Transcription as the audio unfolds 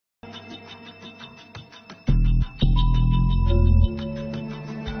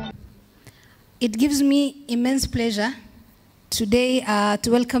It gives me immense pleasure today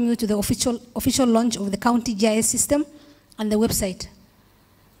to welcome you to the official launch of the county GIS system and the website.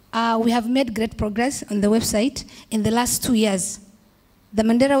 We have made great progress on the website in the last 2 years. The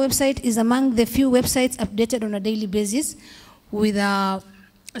Mandera website is among the few websites updated on a daily basis with a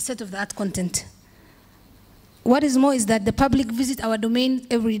state-of-the-art content. What is more is that the public visit our domain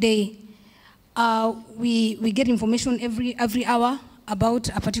every day. We get information every hour about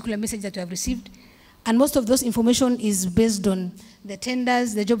a particular message that we have received, and most of those information is based on the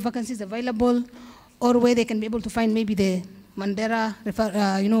tenders, the job vacancies available, or where they can be able to find maybe the Mandera, the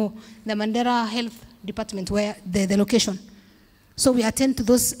Mandera Health Department, where the location. So we attend to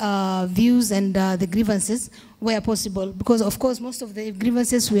those views and the grievances where possible, because of course most of the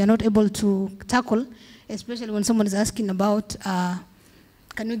grievances we are not able to tackle, especially when someone is asking about,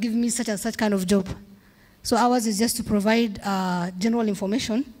 can you give me such and such kind of job? So ours is just to provide general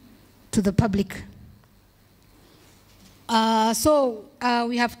information to the public.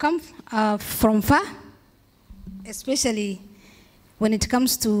 We have come from far, especially when it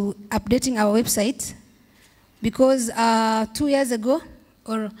comes to updating our website, because 2 years ago,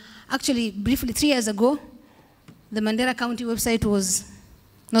 or actually briefly 3 years ago, the Mandera County website was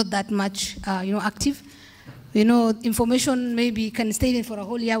not that much active. Information maybe can stay in for a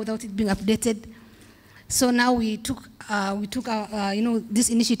whole year without it being updated. So now we took this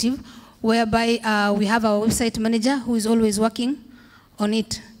initiative whereby we have our website manager who is always working on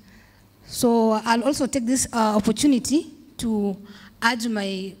it. So I'll also take this opportunity to urge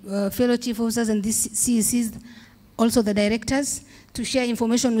my fellow chief officers and these CECs, also the directors, to share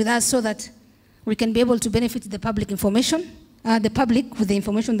information with us so that we can be able to benefit the public with the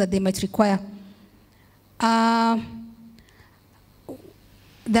information that they might require. Our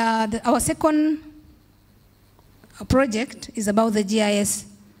second project is about the GIS.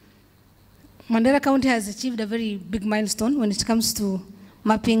 Mandera County has achieved a very big milestone when it comes to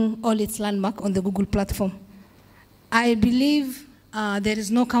mapping all its landmark on the Google platform. I believe there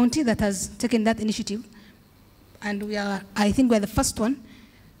is no county that has taken that initiative, and I think we are the first one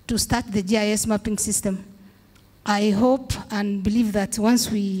to start the GIS mapping system. I hope and believe that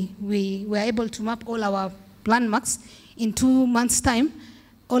once we are able to map all our landmarks in 2 months' time,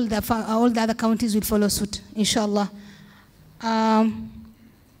 all the other counties will follow suit, inshallah.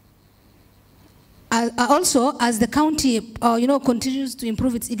 Also, as the county continues to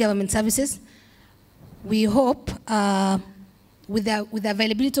improve its e-government services, we hope with the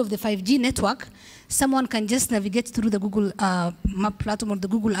availability of the 5G network, someone can just navigate through the Google map platform or the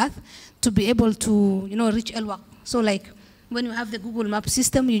Google Earth to be able to reach LWAC. So like when you have the Google map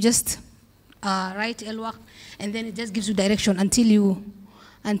system, you just write LWAC and then it just gives you direction until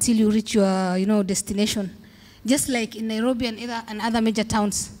you reach your destination. Just like in Nairobi and other major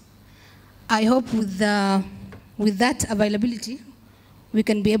towns. I hope with that availability, we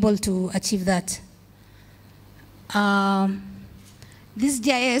can be able to achieve that. This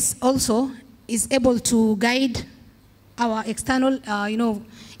GIS also is able to guide our external,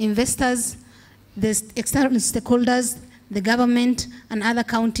 investors, the external stakeholders, the government, and other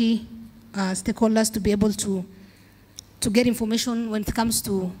county stakeholders to be able to get information when it comes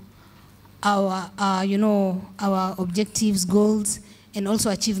to our objectives, goals, and also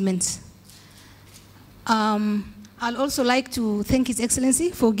achievements. I'd also like to thank His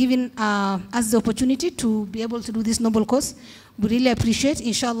Excellency for giving us the opportunity to be able to do this noble cause. We really appreciate,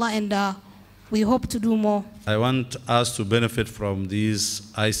 inshallah, and we hope to do more. I want us to benefit from this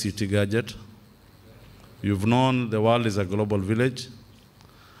ICT gadget. You've known the world is a global village,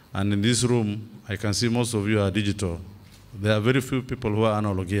 and in this room, I can see most of you are digital. There are very few people who are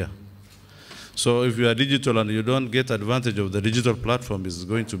analog here. So if you are digital and you don't get advantage of the digital platform, it's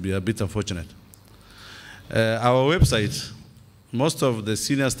going to be a bit unfortunate. Our website, most of the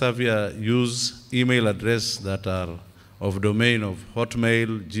senior staff here use email address that are of domain of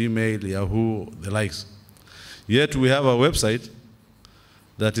Hotmail, Gmail, Yahoo, the likes. Yet we have a website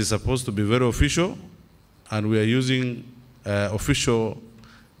that is supposed to be very official, and we are using official,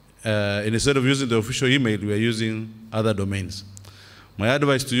 instead of using the official email, we are using other domains. My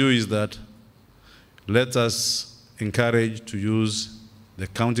advice to you is that let us encourage to use the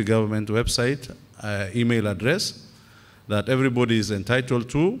county government website email address that everybody is entitled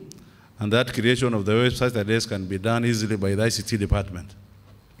to, and that creation of the website address can be done easily by the ICT department.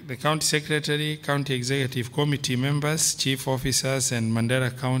 The county secretary, county executive committee members, chief officers, and Mandera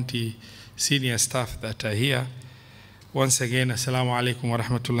County senior staff that are here, once again, assalamu alaikum wa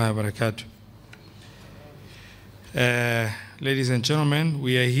rahmatullahi wa barakatuh. Ladies and gentlemen,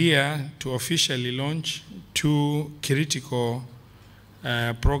 we are here to officially launch 2 critical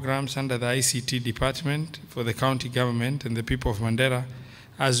programs under the ICT department for the county government and the people of Mandera,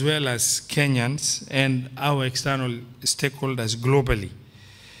 as well as Kenyans and our external stakeholders globally.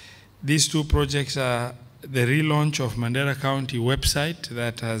 These two projects are the relaunch of Mandera County website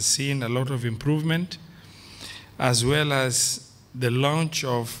that has seen a lot of improvement, as well as the launch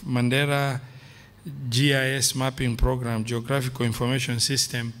of Mandera GIS mapping program, Geographical Information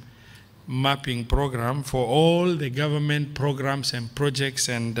System mapping program, for all the government programs and projects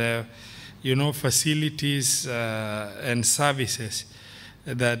and facilities and services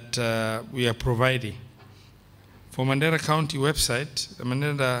that we are providing. For Mandera County website,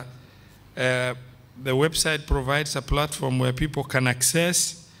 the website provides a platform where people can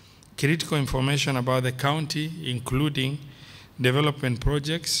access critical information about the county, including development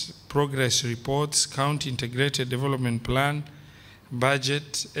projects, progress reports, county integrated development plan,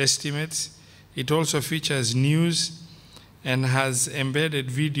 budget estimates. It also features news and has embedded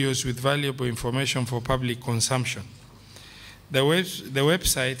videos with valuable information for public consumption. The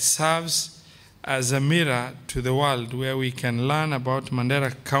website serves as a mirror to the world where we can learn about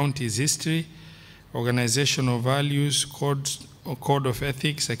Mandera County's history, organizational values, code of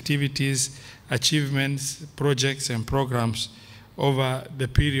ethics, activities, achievements, projects, and programs over the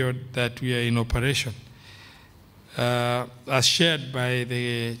period that we are in operation. As shared by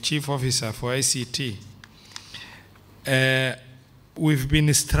the Chief Officer for ICT, we've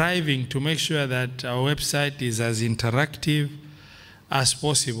been striving to make sure that our website is as interactive as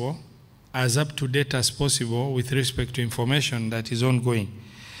possible, as up-to-date as possible with respect to information that is ongoing.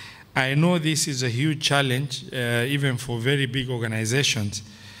 I know this is a huge challenge, even for very big organizations,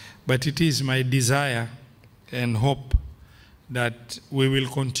 but it is my desire and hope that we will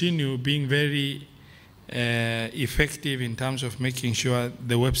continue being very effective in terms of making sure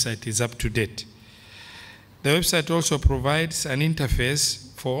the website is up to date. The website also provides an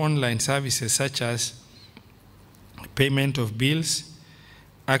interface for online services such as payment of bills,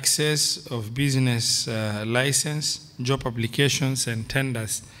 access of business license, job applications, and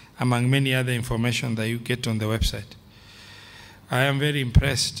tenders, among many other information that you get on the website. I am very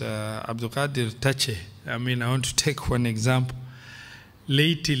impressed. Abdulkadir Tache, I want to take one example.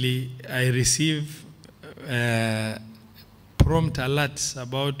 Lately, I receive prompt alerts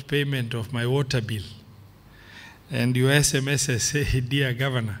about payment of my water bill. And your SMSs say, "Dear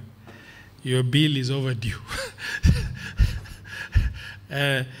Governor, your bill is overdue."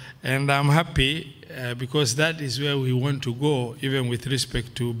 And I'm happy because that is where we want to go, even with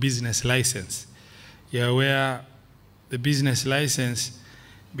respect to business license. You're aware the business license,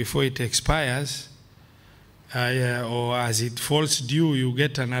 before it expires, or as it falls due, you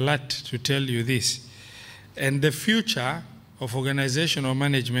get an alert to tell you this. And the future of organizational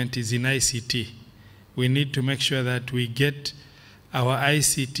management is in ICT. We need to make sure that we get our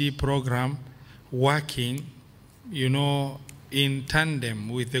ICT program working, in tandem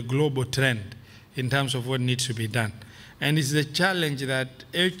with the global trend in terms of what needs to be done. And it's the challenge that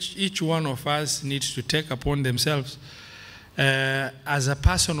each one of us needs to take upon themselves as a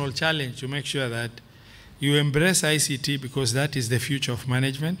personal challenge to make sure that you embrace ICT, because that is the future of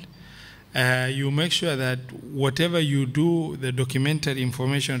management. You make sure that whatever you do, the documentary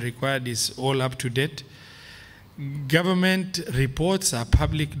information required is all up to date. Government reports are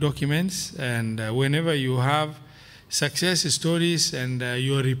public documents, and whenever you have success stories and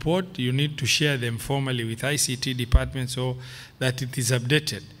your report, you need to share them formally with ICT department so that it is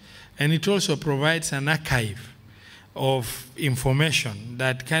updated. And it also provides an archive of information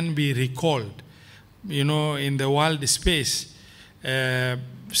that can be recalled, in the world space.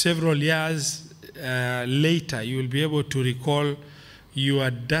 Several years later, you will be able to recall your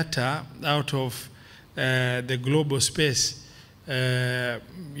data out of the global space, the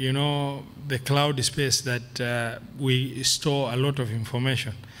cloud space that we store a lot of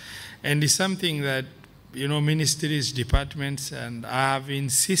information. And it's something that, ministries, departments, and I have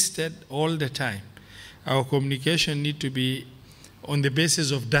insisted all the time. Our communication need to be on the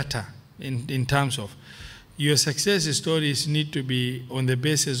basis of data, in terms of your success stories need to be on the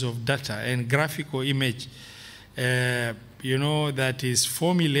basis of data and graphical image, that is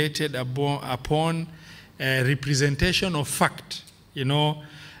formulated upon representation of fact,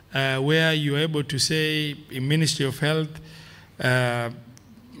 where you're able to say, in Ministry of Health,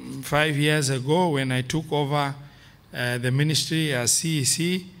 5 years ago when I took over the ministry as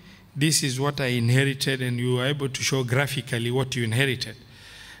CEC, this is what I inherited, and you are able to show graphically what you inherited.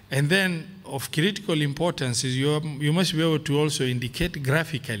 And then of critical importance is you must be able to also indicate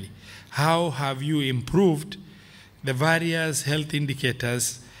graphically how have you improved the various health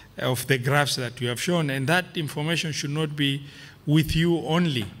indicators of the graphs that you have shown. And that information should not be with you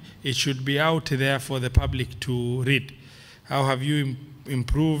only. It should be out there for the public to read. How have you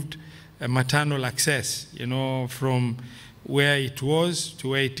improved maternal access, you know, from where it was to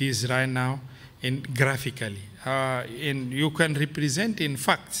where it is right now, and graphically. And you can represent in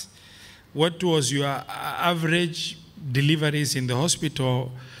facts what was your average deliveries in the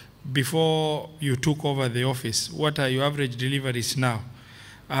hospital before you took over the office. What are your average deliveries now?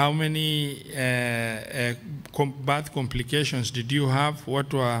 How many birth complications did you have?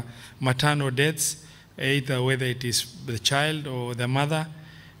 What were maternal deaths, either whether it is the child or the mother?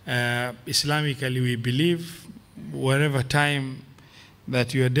 Islamically, we believe wherever time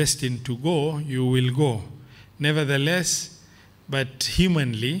that you are destined to go, you will go. Nevertheless, but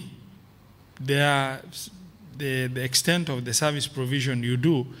humanly, the extent of the service provision you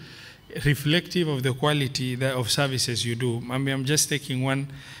do, reflective of the quality of services you do. I mean, I'm just taking one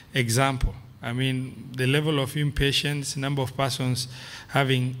example. I mean, the level of inpatients, number of persons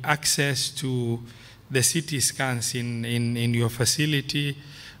having access to the CT scans in your facility,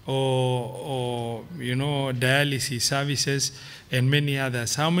 or you know, dialysis services, and many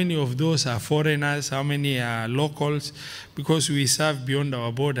others. How many of those are foreigners? How many are locals? Because we serve beyond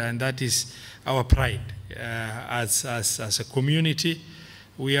our border, and that is our pride as a community.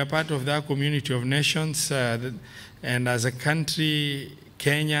 We are part of that community of nations, and as a country,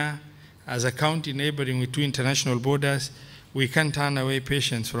 Kenya, as a county neighboring with 2 international borders, we can't turn away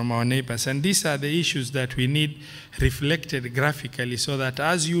patients from our neighbors. And these are the issues that we need reflected graphically, so that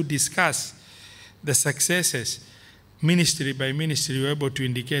as you discuss the successes, ministry by ministry, you're able to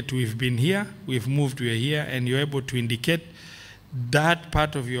indicate we've been here, we've moved, we're here, and you're able to indicate that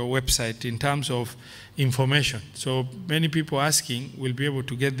part of your website in terms of information. So many people asking will be able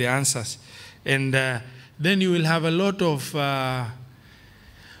to get the answers. And then you will have a lot of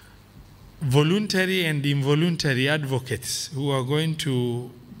voluntary and involuntary advocates who are going to,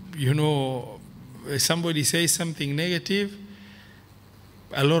 you know, somebody says something negative,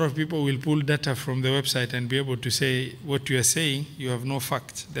 a lot of people will pull data from the website and be able to say, what you are saying, you have no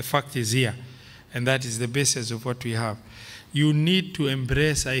fact. The fact is here. And that is the basis of what we have. You need to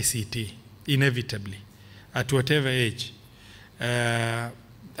embrace ICT, inevitably, at whatever age.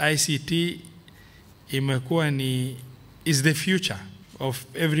 ICT is the future of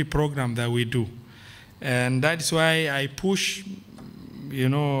every program that we do. And that's why I push, you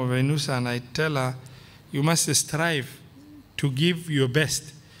know, Venusa, and I tell her, you must strive to give your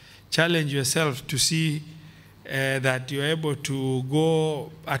best. Challenge yourself to see that you're able to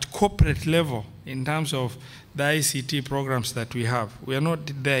go at corporate level in terms of the ICT programs that we have. We are not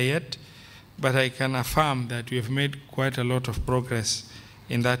there yet, but I can affirm that we have made quite a lot of progress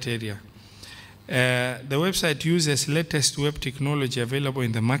in that area. The website uses latest web technology available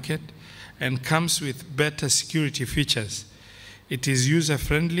in the market and comes with better security features. It is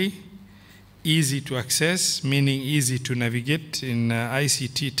user-friendly, easy to access, meaning easy to navigate in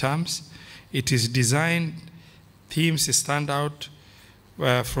ICT terms. It is designed, themes stand out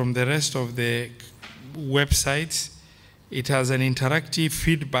from the rest of the websites. It has an interactive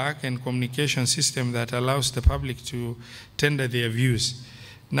feedback and communication system that allows the public to tender their views.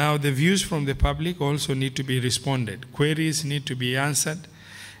 Now, the views from the public also need to be responded. Queries need to be answered.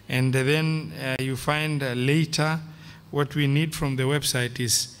 And then you find later what we need from the website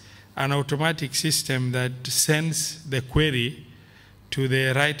is an automatic system that sends the query to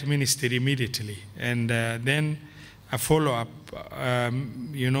the right ministry immediately. And then a follow-up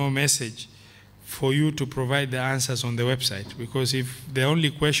message for you to provide the answers on the website. Because if there are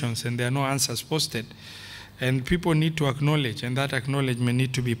only questions and there are no answers posted, and people need to acknowledge, and that acknowledgement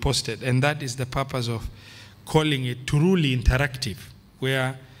need to be posted. And that is the purpose of calling it truly interactive,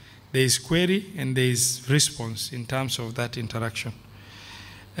 where there is query and there is response in terms of that interaction.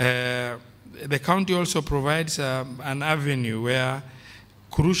 The county also provides an avenue where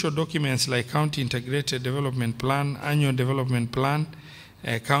crucial documents like County Integrated Development Plan, Annual Development Plan,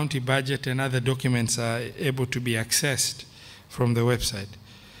 county budget, and other documents are able to be accessed from the website.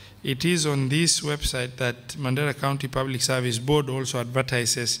 It is on this website that Mandera County Public Service Board also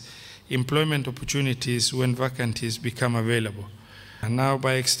advertises employment opportunities when vacancies become available. And now,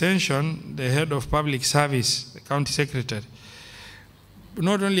 by extension, the head of public service, the county secretary,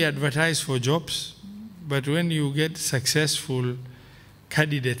 not only advertise for jobs, but when you get successful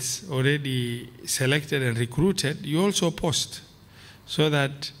candidates already selected and recruited, you also post, so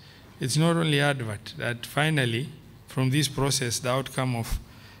that it's not only advert, that finally, from this process, the outcome of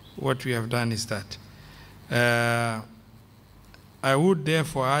what we have done is that. I would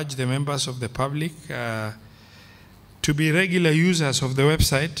therefore urge the members of the public to be regular users of the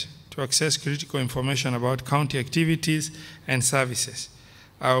website, to to access critical information about county activities and services.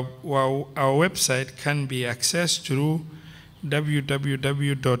 Our website can be accessed through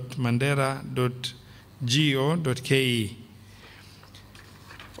www.mandera.go.ke.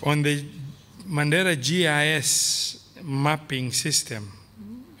 On the Mandera GIS mapping system,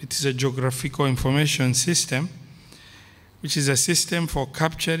 it is a geographical information system, which is a system for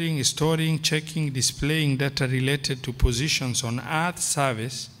capturing, storing, checking, displaying data related to positions on Earth's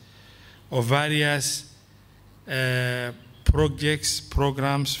surface of various projects,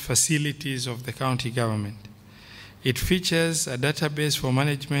 programs, facilities of the county government. It features a database for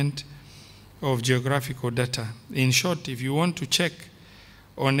management of geographical data. In short, if you want to check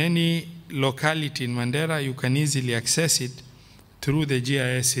on any locality in Mandera, you can easily access it through the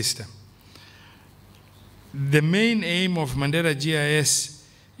GIS system. The main aim of Mandera GIS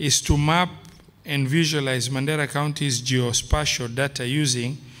is to map and visualize Mandera County's geospatial data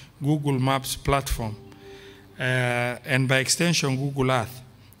using Google Maps platform and by extension Google Earth.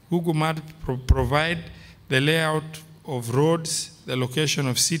 Google Maps provide the layout of roads, the location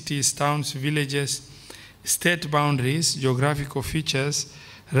of cities, towns, villages, state boundaries, geographical features,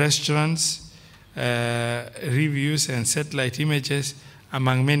 restaurants, reviews and satellite images,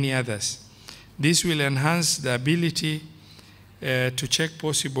 among many others. This will enhance the ability to check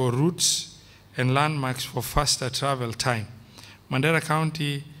possible routes and landmarks for faster travel time. Mandera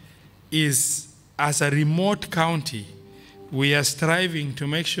County is, as a remote county, we are striving to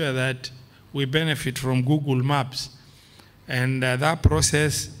make sure that we benefit from Google Maps. And that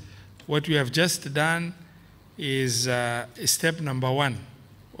process, what we have just done is step number one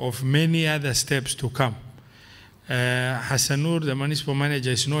of many other steps to come. Hassanur, the municipal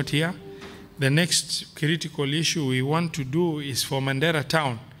manager, is not here. The next critical issue we want to do is for Mandera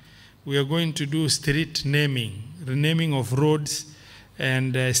town. We are going to do street naming, renaming of roads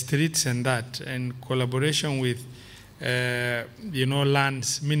and streets and that, and collaboration with,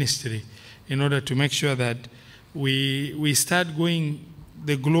 lands ministry in order to make sure that we start going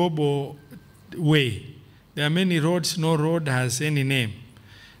the global way. There are many roads, no road has any name.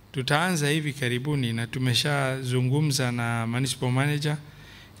 Tutaanza hivi karibuni na tumeshazungumza na municipal manager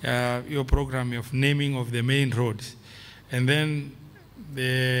your program of naming of the main roads. And then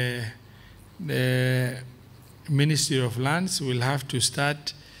the Ministry of Lands will have to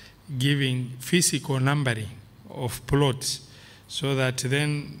start giving physical numbering of plots so that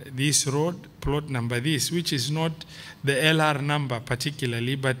then this road, plot number this, which is not the LR number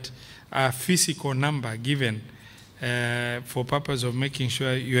particularly, but a physical number given for purpose of making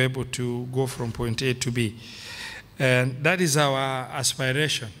sure you're able to go from point A to B. And that is our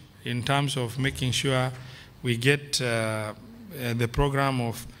aspiration in terms of making sure we get the program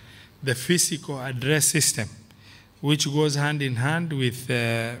of the physical address system, which goes hand in hand with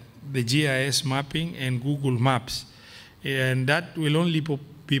the GIS mapping and Google Maps. And that will only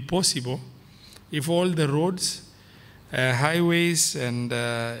be possible if all the roads, highways and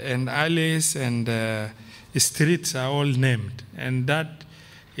alleys and streets are all named. And that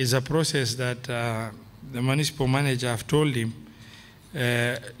is a process that the municipal manager, have told him,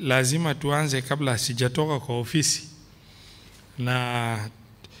 lazima tuanze kabla sijatoka kwa ofisi, na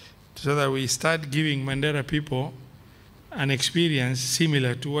so that we start giving Mandera people an experience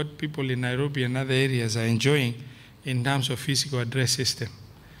similar to what people in Nairobi and other areas are enjoying in terms of physical address system.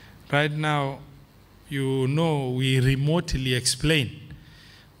 Right now, you know, we remotely explain.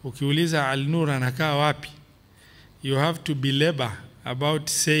 Ukiuliza Al-Nur anakaa wapi, you have to belabor about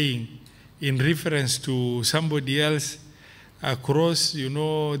saying in reference to somebody else across,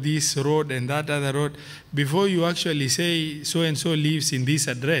 this road and that other road. Before you actually say so-and-so lives in this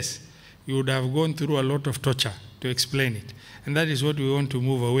address, you would have gone through a lot of torture to explain it. And that is what we want to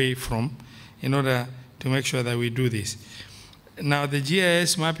move away from in order to make sure that we do this. Now, the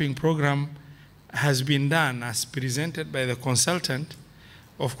GIS mapping program has been done as presented by the consultant.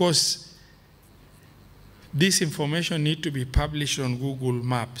 Of course, this information needs to be published on Google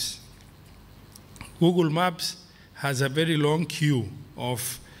Maps. Google Maps has a very long queue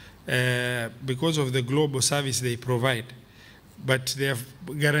of, because of the global service they provide. But they have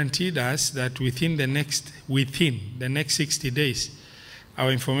guaranteed us that within the next 60 days,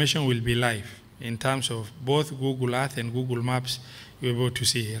 our information will be live in terms of both Google Earth and Google Maps. You're able to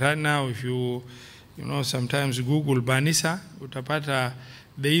see. Right now, if you sometimes Google Banisa, utapata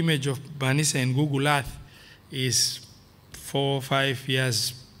the image of Banisa in Google Earth is 4 or 5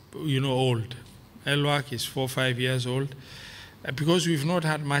 years, old. Elwak is 4 or 5 years old, because we've not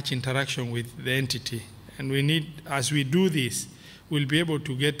had much interaction with the entity. And we need, as we do this, we'll be able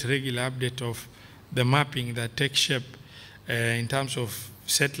to get regular update of the mapping that takes shape in terms of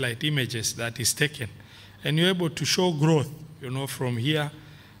satellite images that is taken. And you're able to show growth, from here,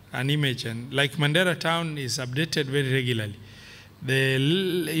 an image. And like Mandera town is updated very regularly.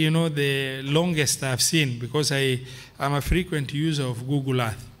 The longest I've seen, because I'm a frequent user of Google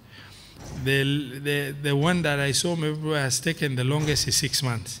Earth, the one that I saw maybe has taken the longest is 6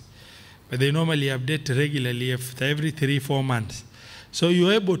 months. But they normally update regularly after every 3-4 months. So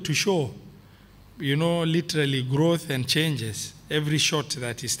you're able to show, literally growth and changes every shot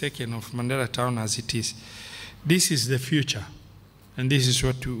that is taken of Mandera town as it is. This is the future, and this is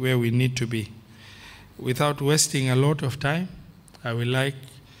where we need to be. Without wasting a lot of time, I would like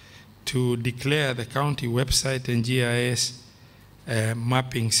to declare the county website and GIS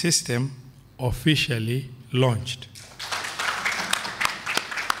mapping system officially launched.